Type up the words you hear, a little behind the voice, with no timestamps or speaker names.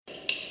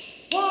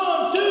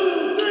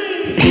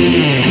Hey,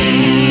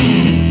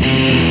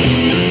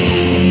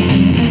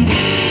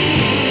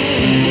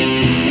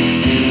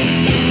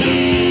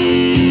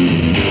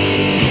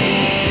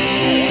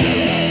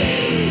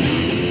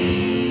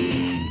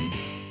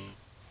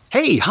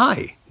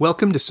 hi!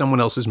 Welcome to Someone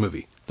Else's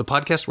Movie, the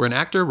podcast where an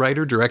actor,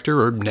 writer,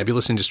 director, or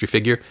nebulous industry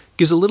figure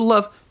gives a little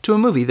love to a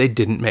movie they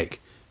didn't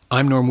make.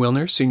 I'm Norm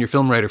Wilner, senior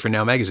film writer for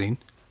Now Magazine,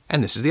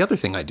 and this is the other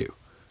thing I do.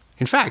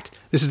 In fact,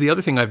 this is the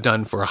other thing I've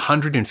done for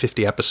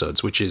 150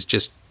 episodes, which is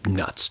just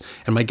nuts.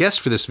 And my guest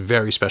for this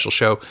very special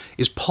show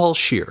is Paul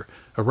Scheer,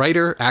 a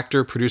writer,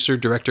 actor, producer,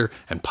 director,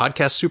 and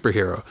podcast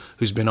superhero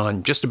who's been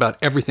on just about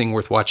everything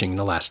worth watching in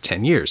the last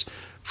 10 years.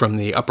 From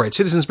the Upright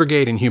Citizens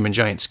Brigade and Human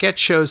Giant sketch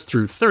shows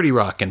through 30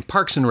 Rock and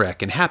Parks and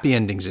Rec and Happy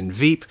Endings and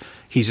Veep.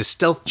 He's a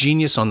stealth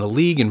genius on The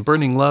League and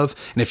Burning Love,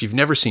 and if you've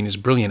never seen his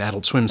brilliant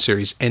Adult Swim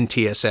series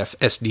NTSF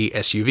SD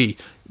SUV,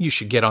 you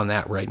should get on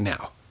that right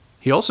now.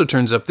 He also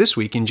turns up this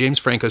week in James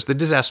Franco's The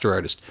Disaster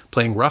Artist,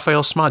 playing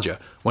Raphael Smadja,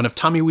 one of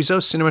Tommy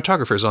Wiseau's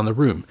cinematographers on The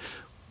Room,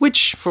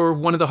 which, for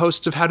one of the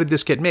hosts of How Did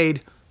This Get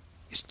Made,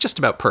 is just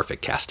about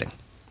perfect casting.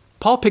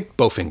 Paul picked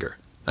Bowfinger,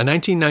 a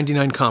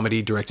 1999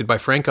 comedy directed by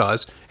Frank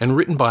Oz and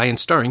written by and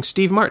starring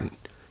Steve Martin.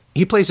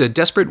 He plays a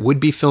desperate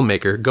would-be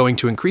filmmaker going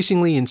to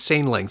increasingly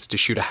insane lengths to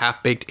shoot a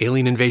half-baked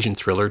alien invasion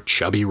thriller,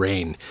 Chubby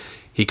Rain.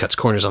 He cuts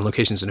corners on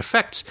locations and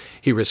effects,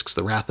 he risks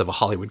the wrath of a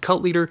Hollywood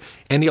cult leader,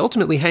 and he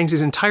ultimately hangs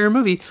his entire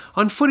movie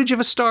on footage of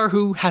a star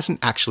who hasn't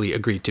actually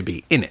agreed to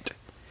be in it.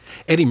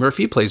 Eddie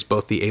Murphy plays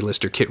both the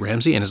A-lister Kit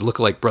Ramsey and his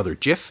lookalike brother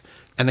Jiff,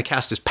 and the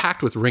cast is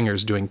packed with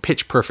ringers doing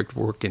pitch-perfect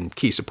work in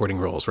key supporting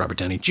roles. Robert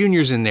Downey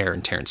Jr.'s in there,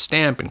 and Terrence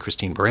Stamp, and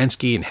Christine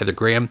Baranski, and Heather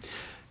Graham.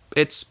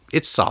 It's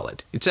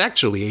solid. It's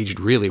actually aged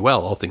really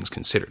well, all things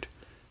considered.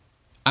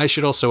 I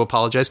should also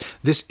apologize.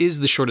 This is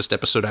the shortest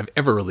episode I've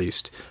ever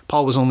released.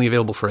 Paul was only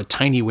available for a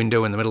tiny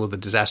window in the middle of the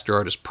Disaster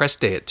Artist press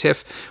day at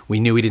TIFF. We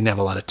knew he didn't have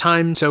a lot of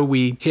time, so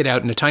we hid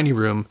out in a tiny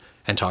room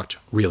and talked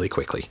really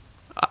quickly.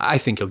 I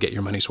think you'll get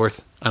your money's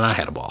worth, and I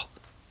had a ball.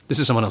 This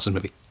is Someone Else's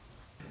Movie.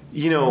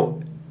 You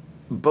know,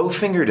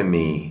 Bowfinger to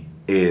me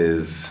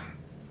is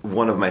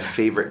one of my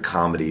favorite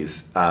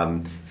comedies.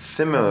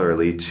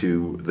 Similarly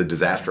to The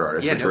Disaster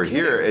Artist, which we're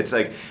here, it's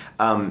like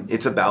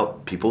it's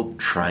about people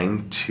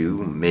trying to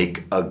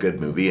make a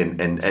good movie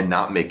and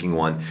not making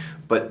one.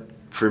 But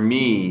for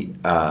me,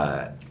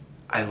 I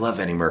love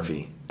Eddie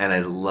Murphy and I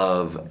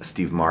love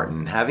Steve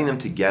Martin. Having them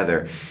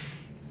together,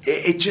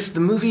 it just,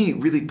 the movie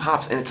really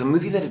pops, and it's a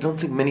movie that I don't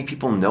think many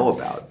people know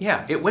about.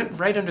 Yeah, it went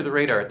right under the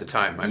radar at the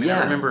time. I mean,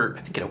 I remember,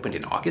 I think it opened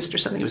in August or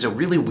something. It was a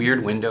really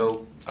weird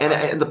window.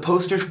 And the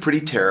poster's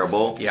pretty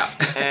terrible. Yeah.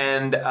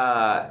 And,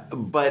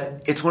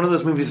 but it's one of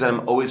those movies that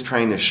I'm always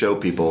trying to show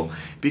people,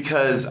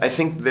 because I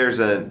think there's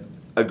a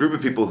group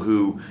of people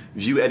who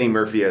view Eddie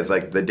Murphy as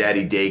like the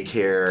daddy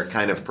daycare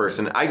kind of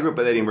person. I grew up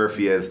with Eddie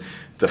Murphy as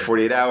the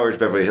 48 Hours,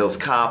 Beverly Hills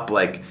Cop,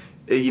 like,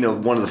 you know,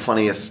 one of the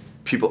funniest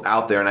people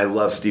out there, and I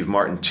love Steve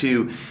Martin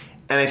too.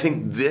 And I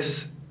think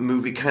this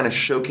movie kind of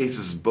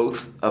showcases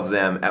both of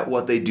them at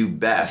what they do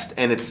best,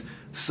 and it's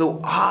so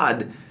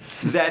odd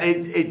that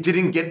it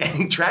didn't get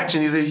any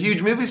traction. These are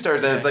huge movie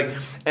stars, and it's like,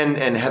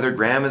 and Heather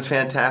Graham is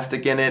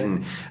fantastic in it,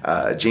 and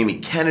Jamie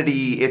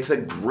Kennedy. It's a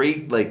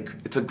great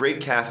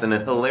cast and a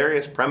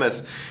hilarious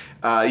premise.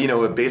 You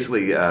know,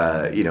 basically,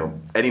 you know,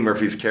 Eddie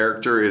Murphy's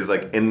character is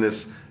like in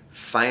this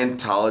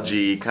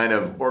Scientology kind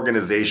of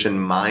organization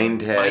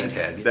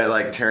Mindhead. That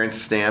like Terrence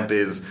Stamp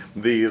is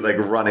the like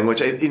running, which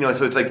I, you know,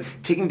 so it's like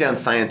taking down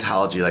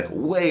Scientology like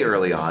way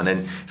early on,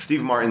 and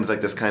Steve Martin's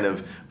like this kind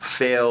of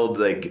failed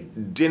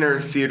like dinner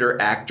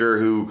theater actor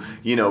who,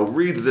 you know,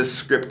 reads this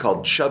script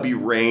called Chubby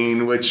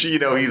Rain, which, you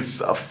know, he's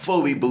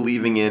fully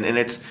believing in, and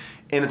it's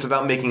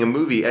about making a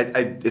movie.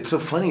 It's so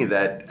funny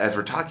that as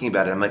we're talking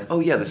about it, I'm like,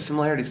 oh yeah, the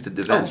similarities to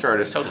Disaster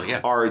Artist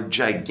are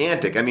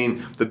gigantic. I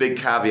mean, the big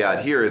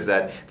caveat here is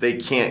that they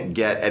can't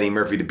get Eddie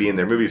Murphy to be in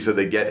their movie, so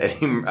they get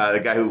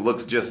the guy who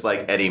looks just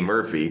like Eddie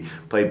Murphy,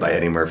 played by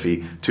Eddie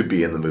Murphy, to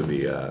be in the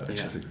movie.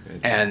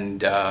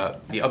 And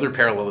the other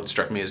parallel that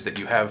struck me is that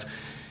you have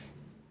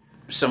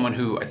someone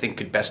who I think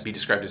could best be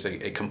described as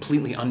a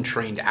completely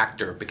untrained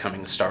actor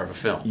becoming the star of a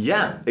film.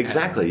 Yeah,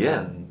 exactly,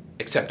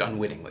 except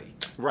unwittingly.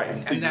 Right, and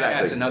exactly. That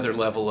adds another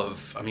level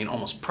of, I mean,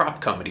 almost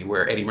prop comedy,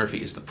 where Eddie Murphy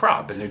is the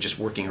prop, and they're just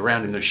working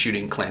around and they're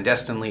shooting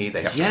clandestinely.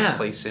 They have to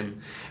replace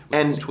him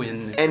with his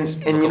twin. And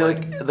you know,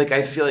 like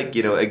I feel like,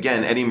 you know,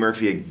 again, Eddie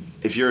Murphy,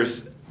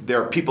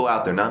 there are people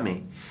out there, not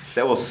me,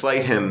 that will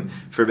slight him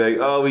for being,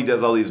 oh, he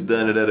does all these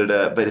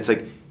da-da-da-da-da, but it's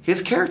like,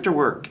 his character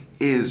work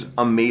is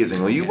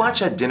amazing. When you watch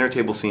that dinner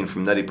table scene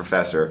from Nutty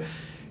Professor,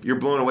 you're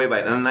blown away by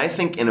it. And I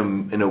think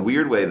in a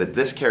weird way that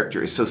this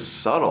character is so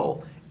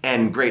subtle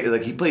and great.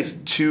 Like, he plays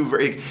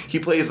he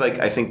plays like,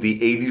 I think, the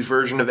 80s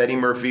version of Eddie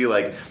Murphy,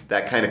 like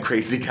that kind of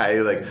crazy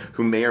guy like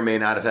who may or may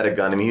not have had a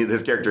gun. I mean,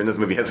 this character in this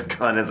movie has a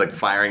gun and is like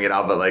firing it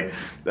off a like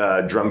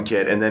drum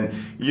kit, and then,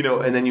 you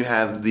know, and then you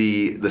have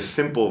the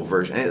simple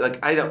version. And, like,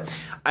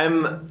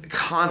 I'm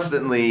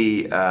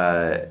constantly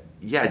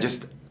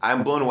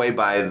I'm blown away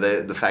by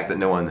the fact that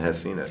no one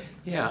has seen it.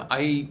 Yeah,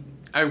 I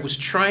I was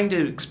trying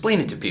to explain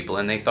it to people,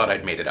 and they thought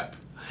I'd made it up.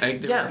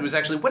 It was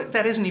actually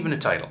that isn't even a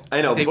title.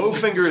 I know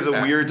Bowfinger is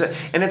a weird,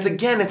 and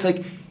it's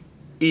like,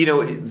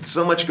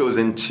 so much goes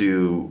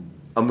into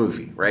a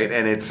movie, right?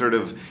 And it's sort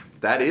of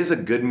that is a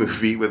good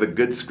movie with a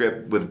good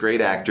script with great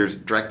actors,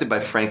 directed by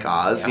Frank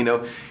Oz, and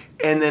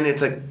then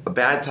it's like a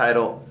bad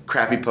title,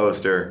 crappy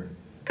poster,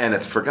 and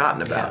it's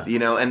forgotten about,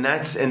 and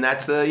that's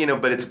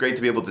but it's great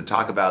to be able to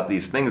talk about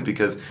these things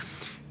because.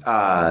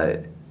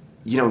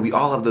 We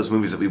all have those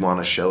movies that we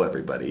want to show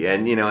everybody,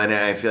 and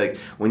I feel like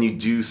when you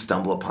do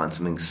stumble upon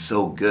something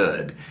so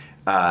good,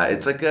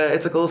 it's like a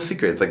little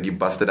secret. It's like you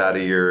bust it out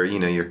of your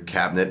your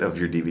cabinet of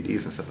your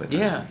DVDs and stuff like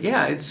that.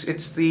 Yeah.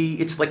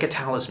 It's like a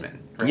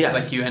talisman, right?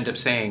 Yes. Like you end up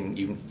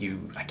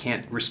saying I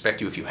can't respect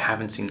you if you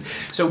haven't seen.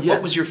 So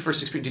what was your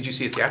first experience? Did you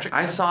see it theatrically?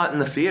 I saw it in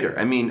the theater.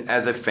 I mean,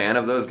 as a fan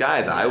of those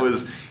guys, I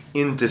was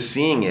into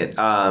seeing it.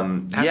 How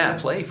did it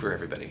play for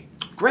everybody?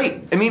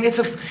 Great. I mean, it's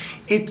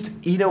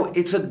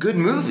a good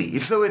movie.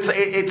 So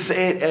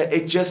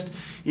it just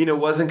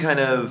wasn't kind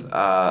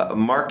of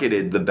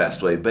marketed the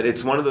best way, but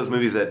it's one of those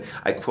movies that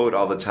I quote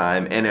all the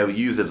time, and I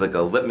use as like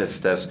a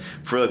litmus test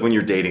for like when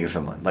you're dating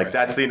someone. Like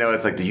that's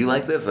it's like, do you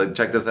like this? Like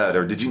check this out,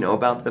 or did you know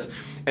about this?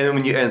 And then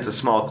and it's a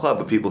small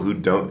club of people who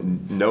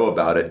don't know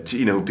about it.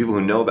 People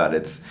who know about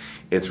it.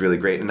 It's really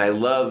great, and I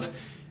love.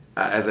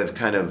 As I've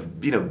kind of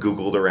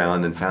Googled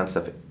around and found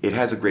stuff, it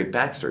has a great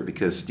backstory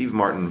because Steve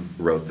Martin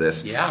wrote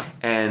this. Yeah.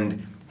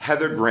 And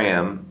Heather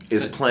Graham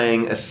is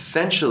playing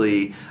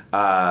essentially.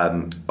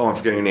 I'm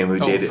forgetting her name. Who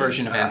dated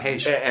version of Anne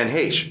Heche. Anne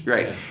Heche,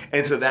 right? Yeah.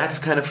 And so that's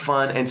kind of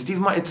fun. And Steve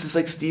Martin, it's just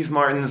like Steve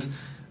Martin's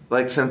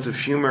like sense of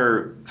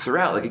humor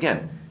throughout. Like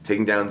again,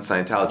 taking down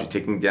Scientology,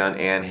 taking down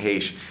Anne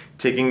Heche,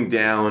 taking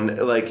down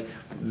like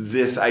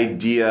this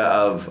idea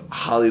of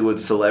Hollywood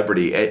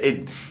celebrity.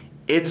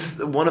 It's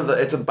a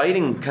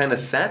biting kind of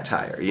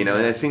satire, and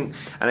I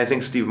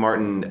think Steve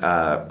Martin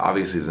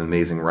obviously is an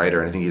amazing writer,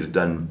 and I think he's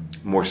done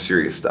more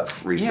serious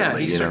stuff recently. Yeah,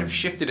 he's sort of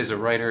shifted as a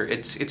writer.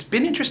 It's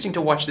been interesting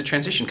to watch the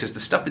transition because the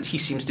stuff that he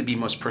seems to be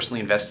most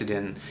personally invested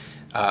in,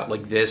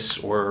 like this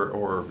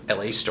or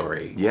L.A.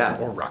 Story,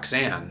 or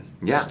Roxanne,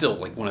 is still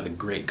like one of the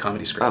great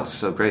comedy scripts. Oh,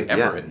 so great,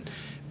 ever, and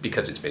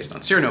because it's based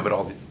on Cyrano,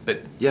 but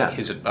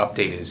his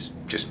update is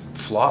just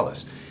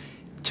flawless.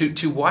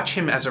 To watch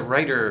him as a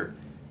writer.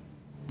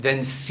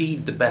 Then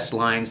seed the best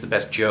lines, the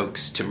best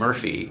jokes to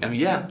Murphy. I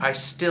mean, I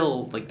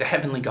still, like, the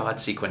Heavenly God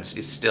sequence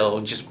is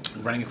still just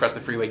running across the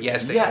freeway.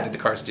 Yes, they edited the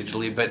cars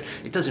digitally, but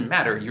it doesn't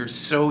matter. You're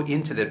so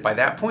into that by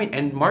that point,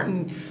 and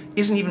Martin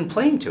isn't even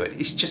playing to it.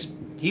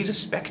 He's a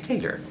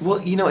spectator. Well,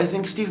 I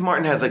think Steve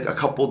Martin has, like, a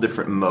couple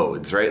different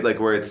modes, right?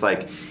 Like, where it's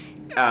like,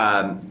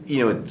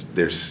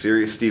 there's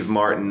serious Steve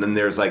Martin, and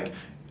there's, like,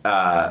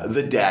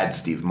 the dad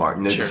Steve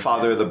Martin, the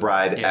father of the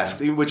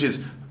bride-esque, which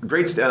is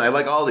great. I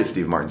like all these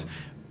Steve Martins.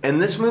 And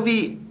this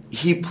movie,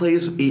 he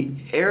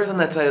airs on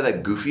that side of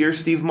that goofier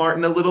Steve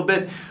Martin a little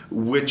bit,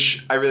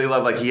 which I really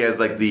love. Like he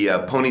has like the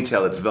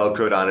ponytail that's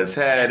velcroed on his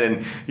head,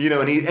 and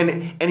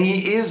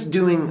he is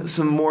doing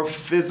some more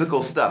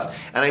physical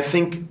stuff. And I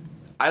think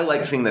I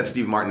like seeing that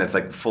Steve Martin that's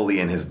like fully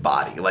in his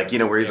body, like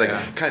where he's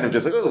like kind of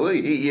just like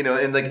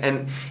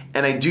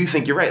and I do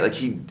think you're right. Like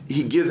he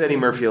gives Eddie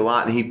Murphy a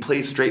lot, and he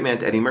plays straight man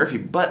to Eddie Murphy,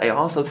 but I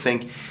also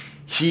think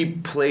he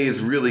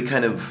plays really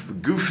kind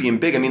of goofy and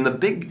big. I mean, the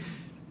big.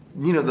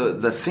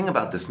 The thing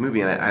about this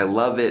movie, and I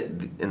love it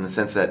in the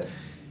sense that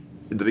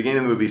the beginning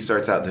of the movie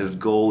starts out, his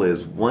goal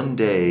is one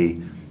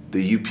day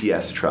the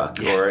UPS truck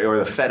or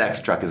the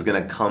FedEx truck is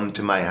going to come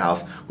to my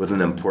house with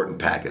an important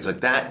package.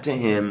 Like that to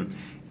him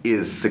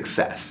is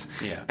success.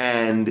 Yeah.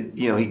 And,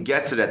 he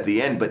gets it at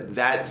the end, but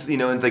that's,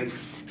 it's like...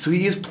 So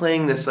he is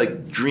playing this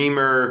like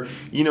dreamer,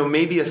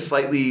 maybe a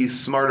slightly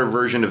smarter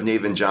version of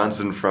Nathan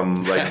Johnson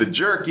from like The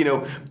Jerk,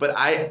 But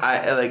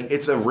I like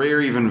it's a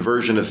rare even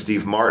version of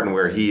Steve Martin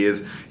where he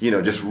is,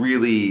 just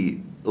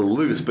really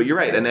loose. But you're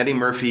right, and Eddie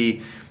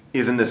Murphy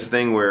is in this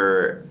thing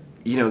where.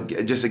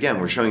 Just again,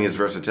 we're showing his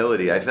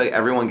versatility. I feel like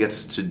everyone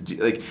gets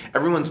to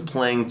everyone's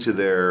playing to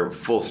their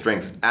full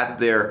strength at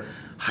their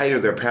height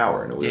of their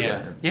power in a way.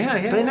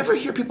 Yeah. But I never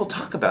hear people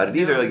talk about it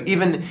either. Like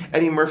even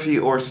Eddie Murphy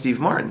or Steve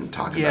Martin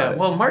talk about it. Yeah,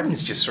 well,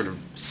 Martin's just sort of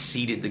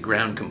ceded the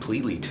ground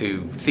completely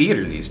to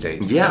theater these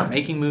days. He's not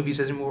making movies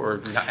anymore, or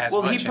not as much.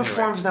 Well, he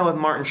performs now with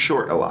Martin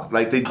Short a lot.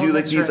 Like they do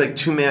these like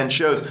 2-man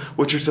shows,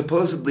 which are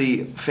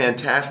supposedly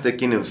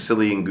fantastic,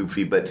 silly and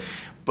goofy. But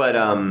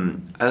I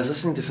was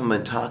listening to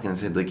someone talk and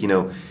said, like,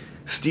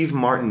 Steve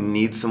Martin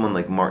needs someone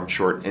like Martin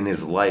Short in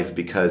his life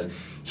because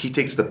he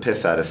takes the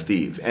piss out of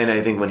Steve. And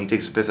I think when he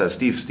takes the piss out of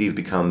Steve, Steve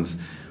becomes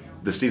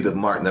the Steve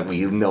Martin that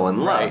we know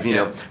and love,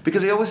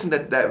 Because I always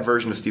think that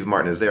version of Steve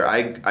Martin is there.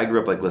 I grew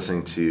up like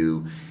listening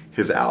to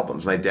his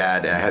albums. My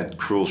dad, and I had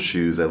Cruel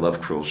Shoes. I love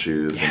Cruel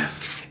Shoes. Yeah.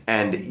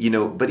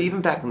 And but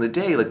even back in the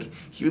day, like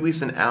he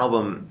released an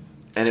album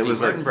and Steve it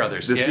was Martin like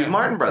Brothers. The Steve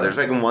Martin Brothers.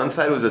 Like on one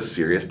side was a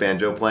serious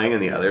banjo playing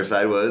and the other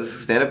side was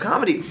stand-up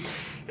comedy.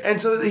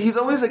 And so he's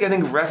always like I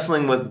think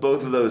wrestling with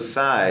both of those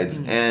sides.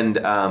 And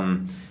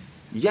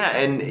Yeah,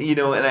 and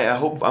and I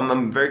hope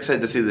I'm very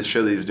excited to see the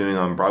show that he's doing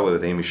on Broadway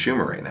with Amy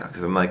Schumer right now,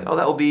 because I'm like, oh,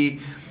 that will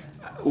be,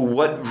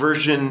 what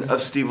version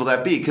of Steve will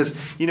that be? Because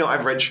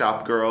I've read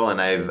Shop Girl,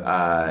 and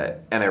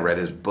I read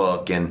his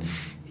book, and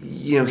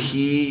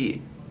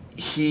he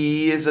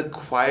is a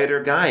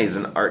quieter guy. He's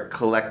an art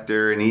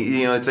collector, and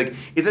he it's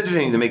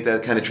interesting to make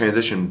that kind of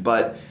transition,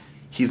 but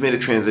he's made a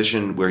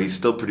transition where he's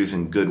still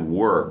producing good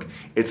work.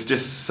 It's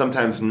just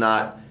sometimes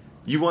not.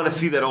 You want to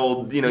see that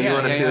old, you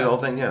want to see that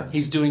old thing, yeah.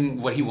 He's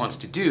doing what he wants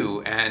to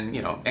do, and,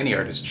 any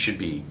artist should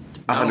be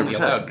not 100%. only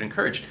allowed but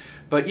encouraged.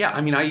 But yeah,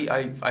 I mean,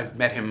 I've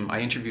met him,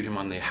 I interviewed him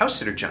on the House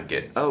Sitter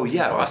Junket. Oh,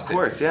 yeah, in Boston, of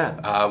course,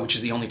 yeah. Which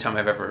is the only time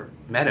I've ever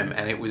met him,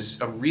 and it was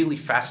a really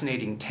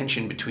fascinating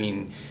tension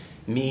between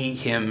me,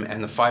 him,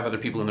 and the 5 other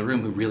people in the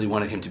room who really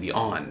wanted him to be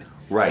on.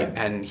 Right.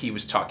 And he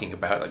was talking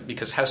about,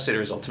 because House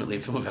Sitter is ultimately a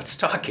film about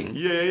stalking.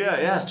 Yeah.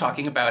 He was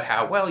talking about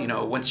how,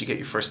 once you get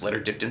your first letter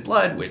dipped in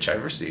blood, which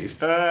I've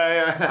received,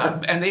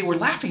 and they were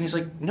laughing. He's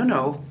like,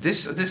 no,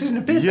 this isn't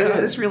a bit.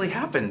 Yeah. This really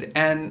happened.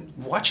 And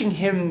watching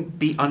him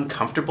be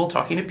uncomfortable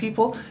talking to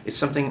people is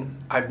something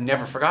I've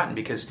never forgotten,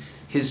 because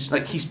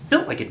he's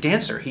built like a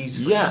dancer.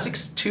 He's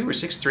 6'2" or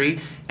 6'3"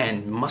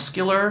 and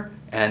muscular,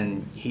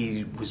 and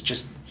he was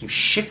just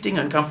shifting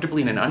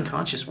uncomfortably in an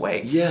unconscious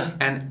way. Yeah.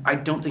 And I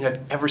don't think I've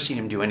ever seen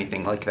him do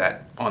anything like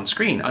that on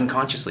screen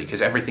unconsciously,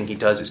 because everything he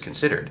does is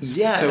considered.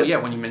 Yeah. So yeah,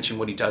 when you mention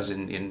what he does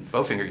in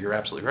Bowfinger, you're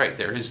absolutely right.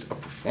 There is a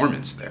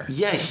performance there.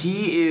 Yeah,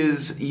 he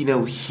is,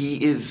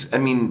 I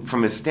mean,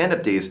 from his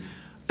stand-up days,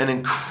 an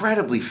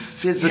incredibly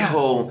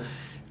physical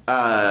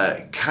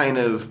kind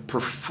of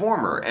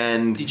performer.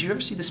 And did you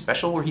ever see the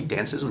special where he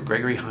dances with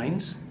Gregory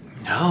Hines?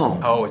 No.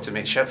 Oh, it's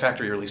amazing. Chef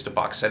Factory released a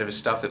box set of his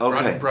stuff that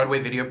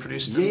Broadway Video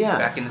produced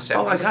back in the 70s.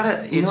 Oh, I got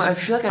it. I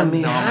feel like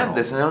phenomenal. I may have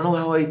this, and I don't know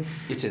how I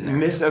it's in there.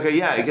 missed. Okay,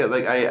 yeah,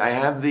 I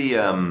have the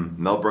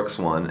Mel Brooks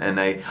one, and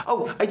I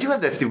do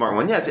have that Steve Martin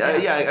one. Yes,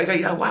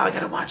 wow, I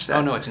gotta watch that.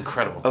 Oh no, it's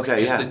incredible.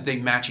 Okay, they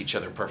match each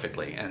other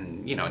perfectly,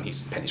 and and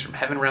he's Pennies from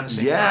Heaven around the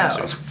same time,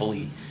 so he's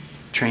fully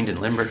trained and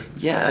limber.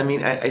 Yeah, I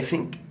mean, I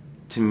think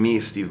to me,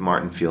 Steve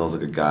Martin feels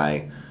like a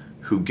guy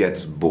who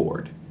gets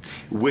bored.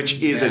 Which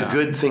is a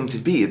good thing to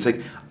be. It's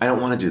like, I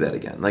don't want to do that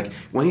again. Like,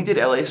 when he did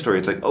L.A. Story,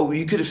 it's like, oh,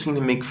 you could have seen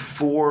him make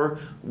 4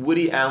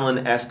 Woody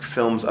Allen-esque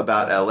films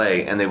about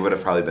L.A., and they would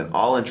have probably been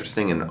all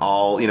interesting and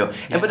all,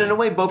 but in a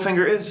way,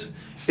 Bowfinger is...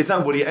 It's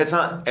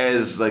not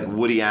as, like,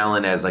 Woody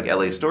Allen as, like,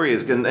 L.A. Story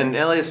is. And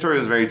L.A. Story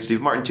was very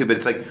Steve Martin, too, but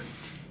it's like...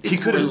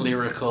 It's more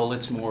lyrical,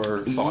 it's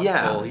more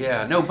thoughtful.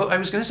 Yeah. No, but I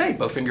was going to say,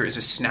 Bowfinger is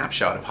a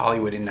snapshot of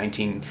Hollywood in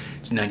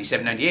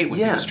 1997, 98, when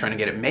he was trying to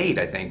get it made,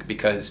 I think,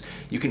 because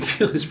you can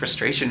feel his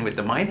frustration with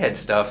the Mindhead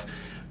stuff,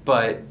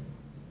 but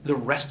the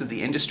rest of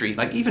the industry,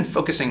 like even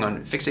fixating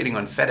on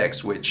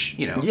FedEx, which,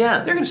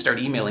 they're going to start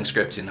emailing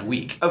scripts in a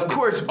week. Of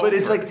course, but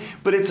it's like,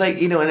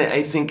 and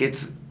I think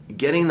it's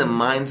getting the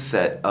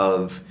mindset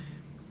of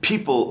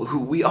people who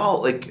we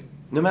all, like,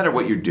 no matter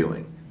what you're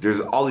doing, there's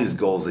all these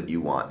goals that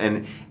you want.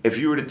 And if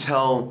you were to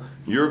tell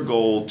your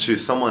goal to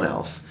someone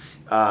else,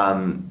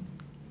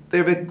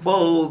 they'd be like,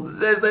 well,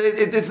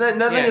 it's not,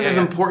 nothing is as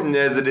important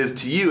as it is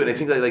to you. And I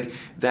think like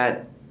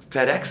that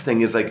FedEx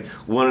thing is like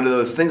one of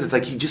those things. It's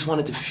like he just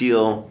wanted to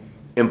feel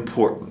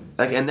important.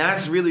 Like, and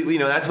that's really,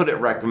 that's what it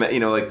like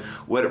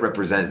what it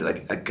represented.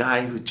 Like a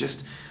guy who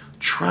just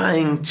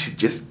trying to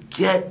just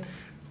get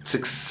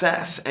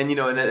success. And,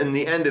 and in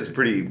the end, it's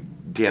pretty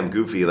damn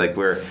goofy, like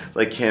where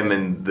like him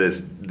and the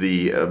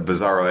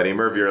bizarro Eddie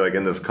Murphy are like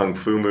in this kung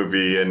fu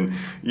movie, and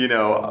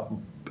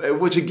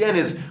which again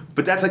is,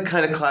 but that's like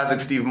kind of classic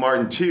Steve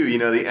Martin too,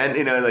 the end,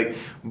 like,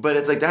 but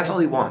it's like that's all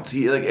he wants.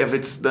 He, like, if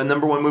it's the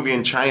 #1 movie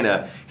in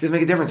China, he doesn't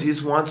make a difference. He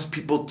just wants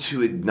people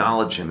to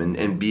acknowledge him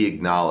and be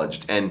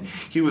acknowledged. And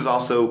he was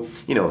also,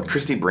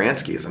 Christy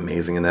Baranski is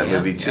amazing in that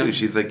movie too. Yeah.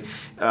 She's like,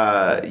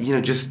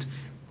 just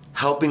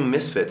helping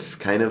misfits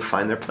kind of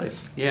find their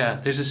place. Yeah,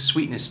 there's a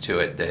sweetness to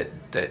it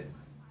that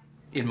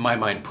in my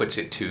mind puts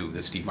it to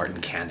the Steve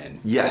Martin canon.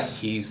 Yes.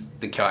 He's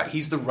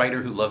the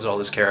writer who loves all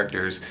his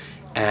characters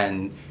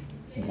and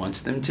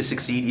wants them to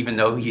succeed, even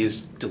though he is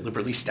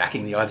deliberately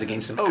stacking the odds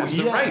against them as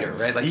the writer,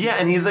 right? Like,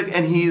 and he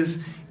is,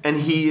 I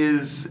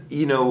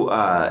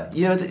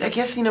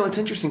guess, it's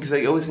interesting because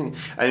I always think,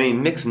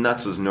 Mixed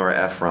Nuts was Nora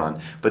Ephron,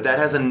 but that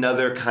has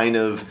another kind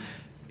of,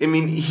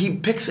 he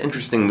picks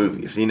interesting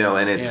movies,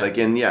 and it's like,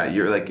 and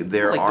you're like,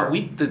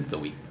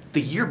 the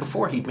year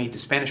before he'd made The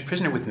Spanish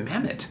Prisoner with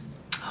Mamet.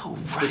 Oh,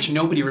 right. Which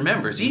nobody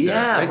remembers either.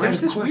 Yeah, right?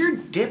 There's this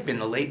weird dip in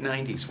the late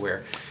 90s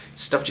where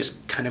stuff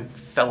just kind of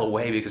fell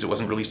away because it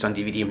wasn't released on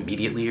DVD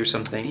immediately or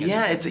something.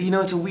 Yeah, it's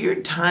a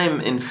weird time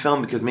in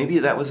film because maybe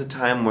that was a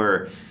time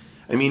where,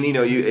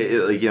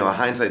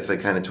 hindsight's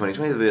like kind of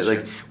 2020, but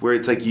like where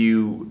it's like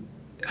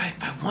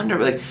I wonder,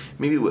 like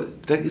maybe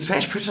the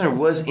Spanish Prisoner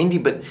was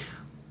indie, but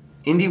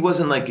indie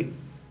wasn't like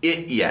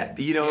it yet.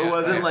 It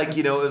wasn't like,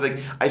 it was like,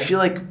 I feel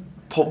like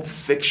Pulp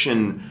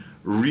Fiction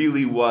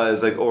really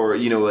was like, or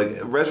like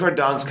Reservoir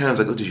Dogs kind of was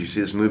like, oh, did you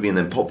see this movie? And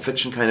then Pulp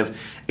Fiction kind of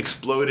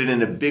exploded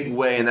in a big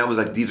way, and that was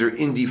like, these are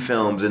indie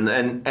films, and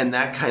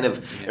that kind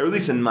of, or at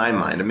least in my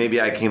mind, and maybe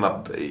I came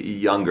up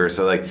younger,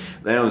 so like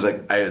then it was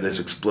like this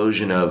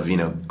explosion of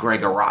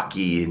Greg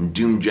Araki and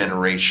Doom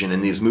Generation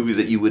and these movies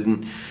that you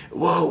wouldn't,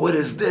 whoa, what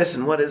is this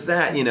and what is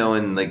that,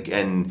 and like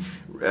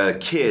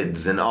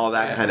kids and all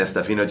that kind of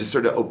stuff, just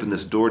sort of opened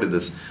this door to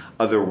this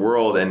other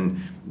world.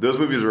 And those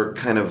movies were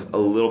kind of a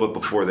little bit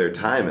before their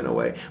time in a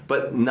way,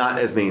 but not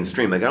as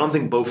mainstream. Like, I don't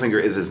think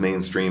Bowfinger is as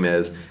mainstream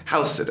as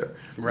House Sitter,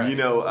 right.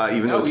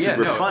 Even though it's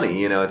super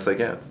funny, it's like,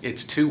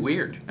 it's too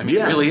weird. I mean,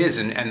 it really is.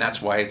 And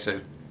that's why it's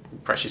a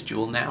precious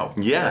jewel now.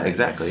 Yeah, right?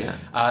 Exactly,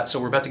 yeah. So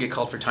we're about to get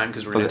called for time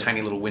because we're in a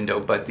tiny little window,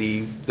 but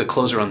the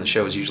closer on the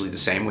show is usually the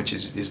same, which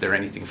is there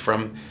anything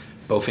from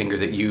Bowfinger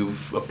that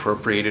you've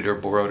appropriated or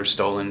borrowed or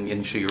stolen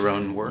into your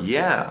own work?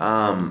 Yeah.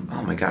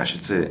 Oh my gosh,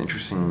 it's an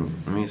interesting.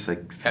 Let me just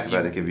think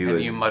about it. Have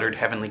you muttered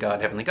 "Heavenly God,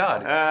 Heavenly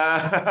God"?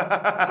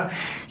 I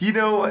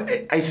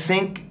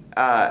think.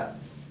 I'm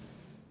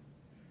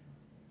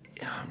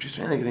just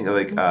trying to think of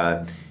like.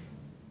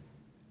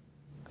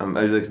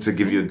 I'd like to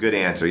give you a good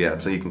answer,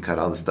 so you can cut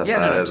all the stuff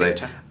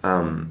out.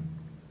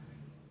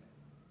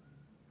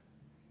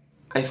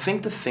 I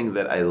think the thing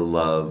that I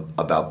love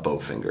about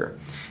Bowfinger,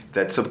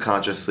 that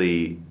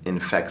subconsciously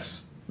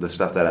infects the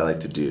stuff that I like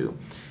to do,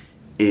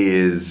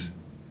 is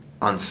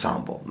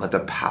ensemble, like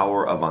the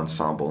power of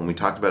ensemble. And we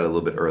talked about it a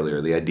little bit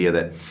earlier, the idea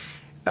that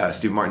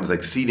Steve Martin's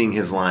like ceding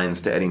his lines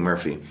to Eddie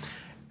Murphy.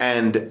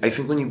 And I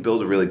think when you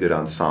build a really good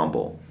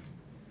ensemble,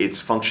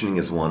 it's functioning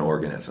as one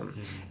organism.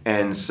 Mm-hmm.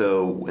 And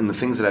so in the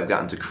things that I've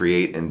gotten to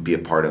create and be a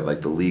part of,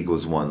 like The League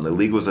was one. The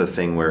League was a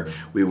thing where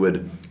we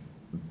would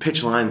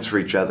pitch lines for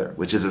each other,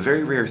 which is a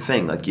very rare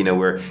thing. Like,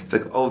 where it's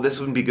like, oh, this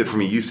wouldn't be good for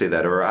me, you say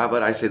that, or how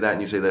about I say that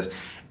and you say this.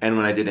 And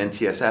when I did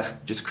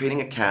NTSF, just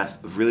creating a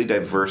cast of really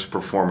diverse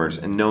performers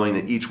and knowing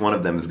that each one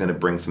of them is going to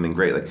bring something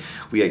great. Like,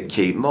 we had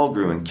Kate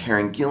Mulgrew and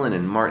Karen Gillan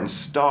and Martin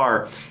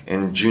Starr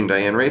and June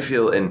Diane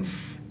Raphael and,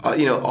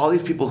 all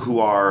these people who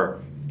are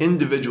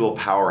individual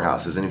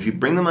powerhouses. And if you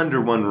bring them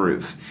under one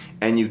roof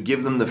and you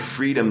give them the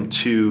freedom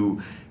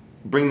to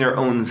bring their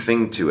own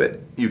thing to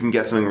it, you can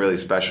get something really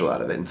special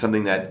out of it and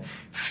something that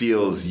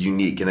feels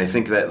unique. And I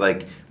think that,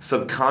 like,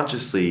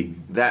 subconsciously,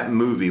 that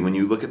movie, when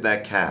you look at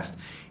that cast,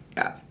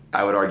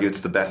 I would argue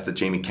it's the best that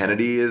Jamie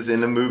Kennedy is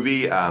in a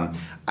movie.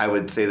 I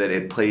would say that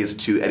it plays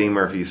to Eddie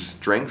Murphy's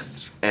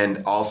strengths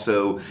and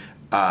also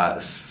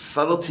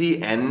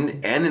subtlety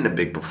and in a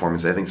big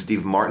performance. I think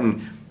Steve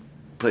Martin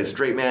plays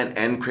straight man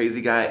and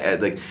crazy guy.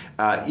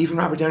 Even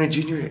Robert Downey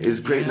Jr. is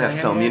great in that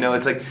film.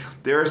 It's like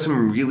there are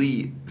some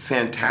really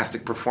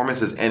fantastic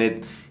performances, and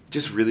it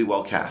just really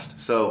well cast.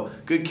 So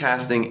good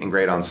casting and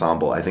great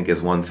ensemble, I think,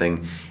 is one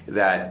thing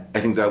that I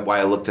think that why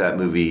I looked at that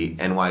movie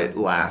and why it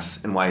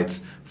lasts and why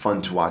it's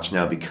fun to watch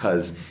now,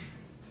 because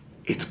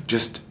it's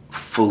just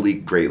fully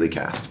greatly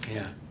cast.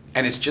 Yeah,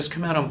 and it's just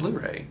come out on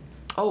Blu-ray.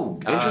 Oh,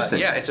 interesting.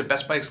 It's a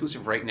Best Buy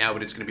exclusive right now,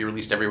 but it's going to be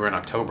released everywhere in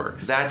October.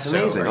 That's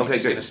amazing. Okay,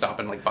 just going to stop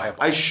and buy a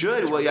box? I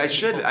should. Well, I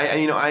should.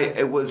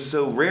 It was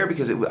so rare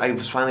because I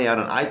was finally out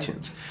on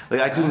iTunes. Like,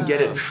 I couldn't get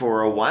it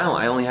for a while.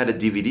 I only had a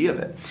DVD of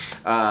it.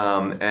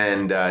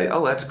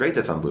 That's great.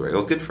 That's on Blu-ray.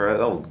 Oh, good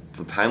for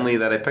timely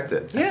that I picked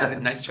it. Yeah,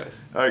 nice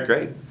choice. All right,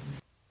 great.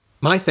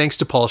 My thanks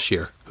to Paul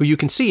Scheer, who you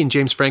can see in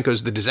James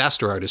Franco's The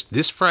Disaster Artist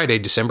this Friday,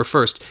 December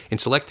 1st, in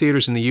select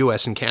theaters in the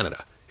U.S. and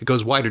Canada. It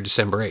goes wider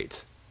December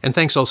 8th. And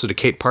thanks also to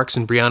Kate Parks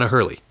and Brianna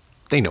Hurley.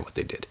 They know what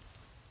they did.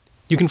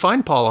 You can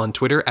find Paul on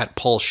Twitter at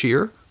Paul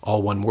Scheer,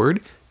 all one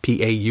word,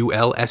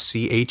 Paulscheer,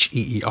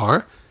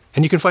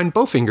 and you can find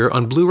Bowfinger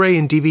on Blu-ray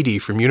and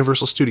DVD from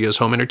Universal Studios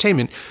Home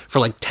Entertainment for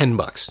like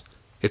 $10.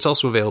 It's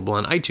also available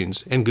on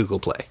iTunes and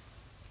Google Play.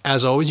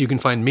 As always, you can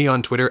find me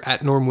on Twitter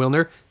at Norm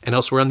Wilner and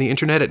elsewhere on the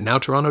internet at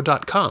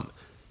nowtoronto.com.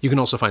 You can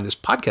also find this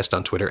podcast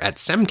on Twitter at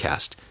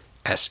Semcast,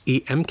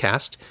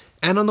 SEMcast,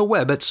 and on the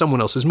web at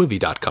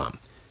someoneelsesmovie.com.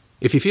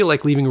 If you feel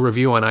like leaving a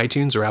review on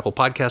iTunes or Apple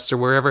Podcasts or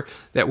wherever,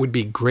 that would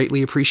be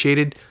greatly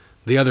appreciated.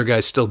 The other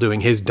guy's still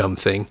doing his dumb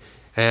thing,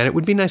 and it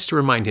would be nice to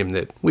remind him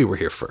that we were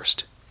here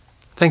first.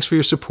 Thanks for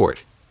your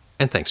support,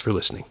 and thanks for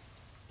listening.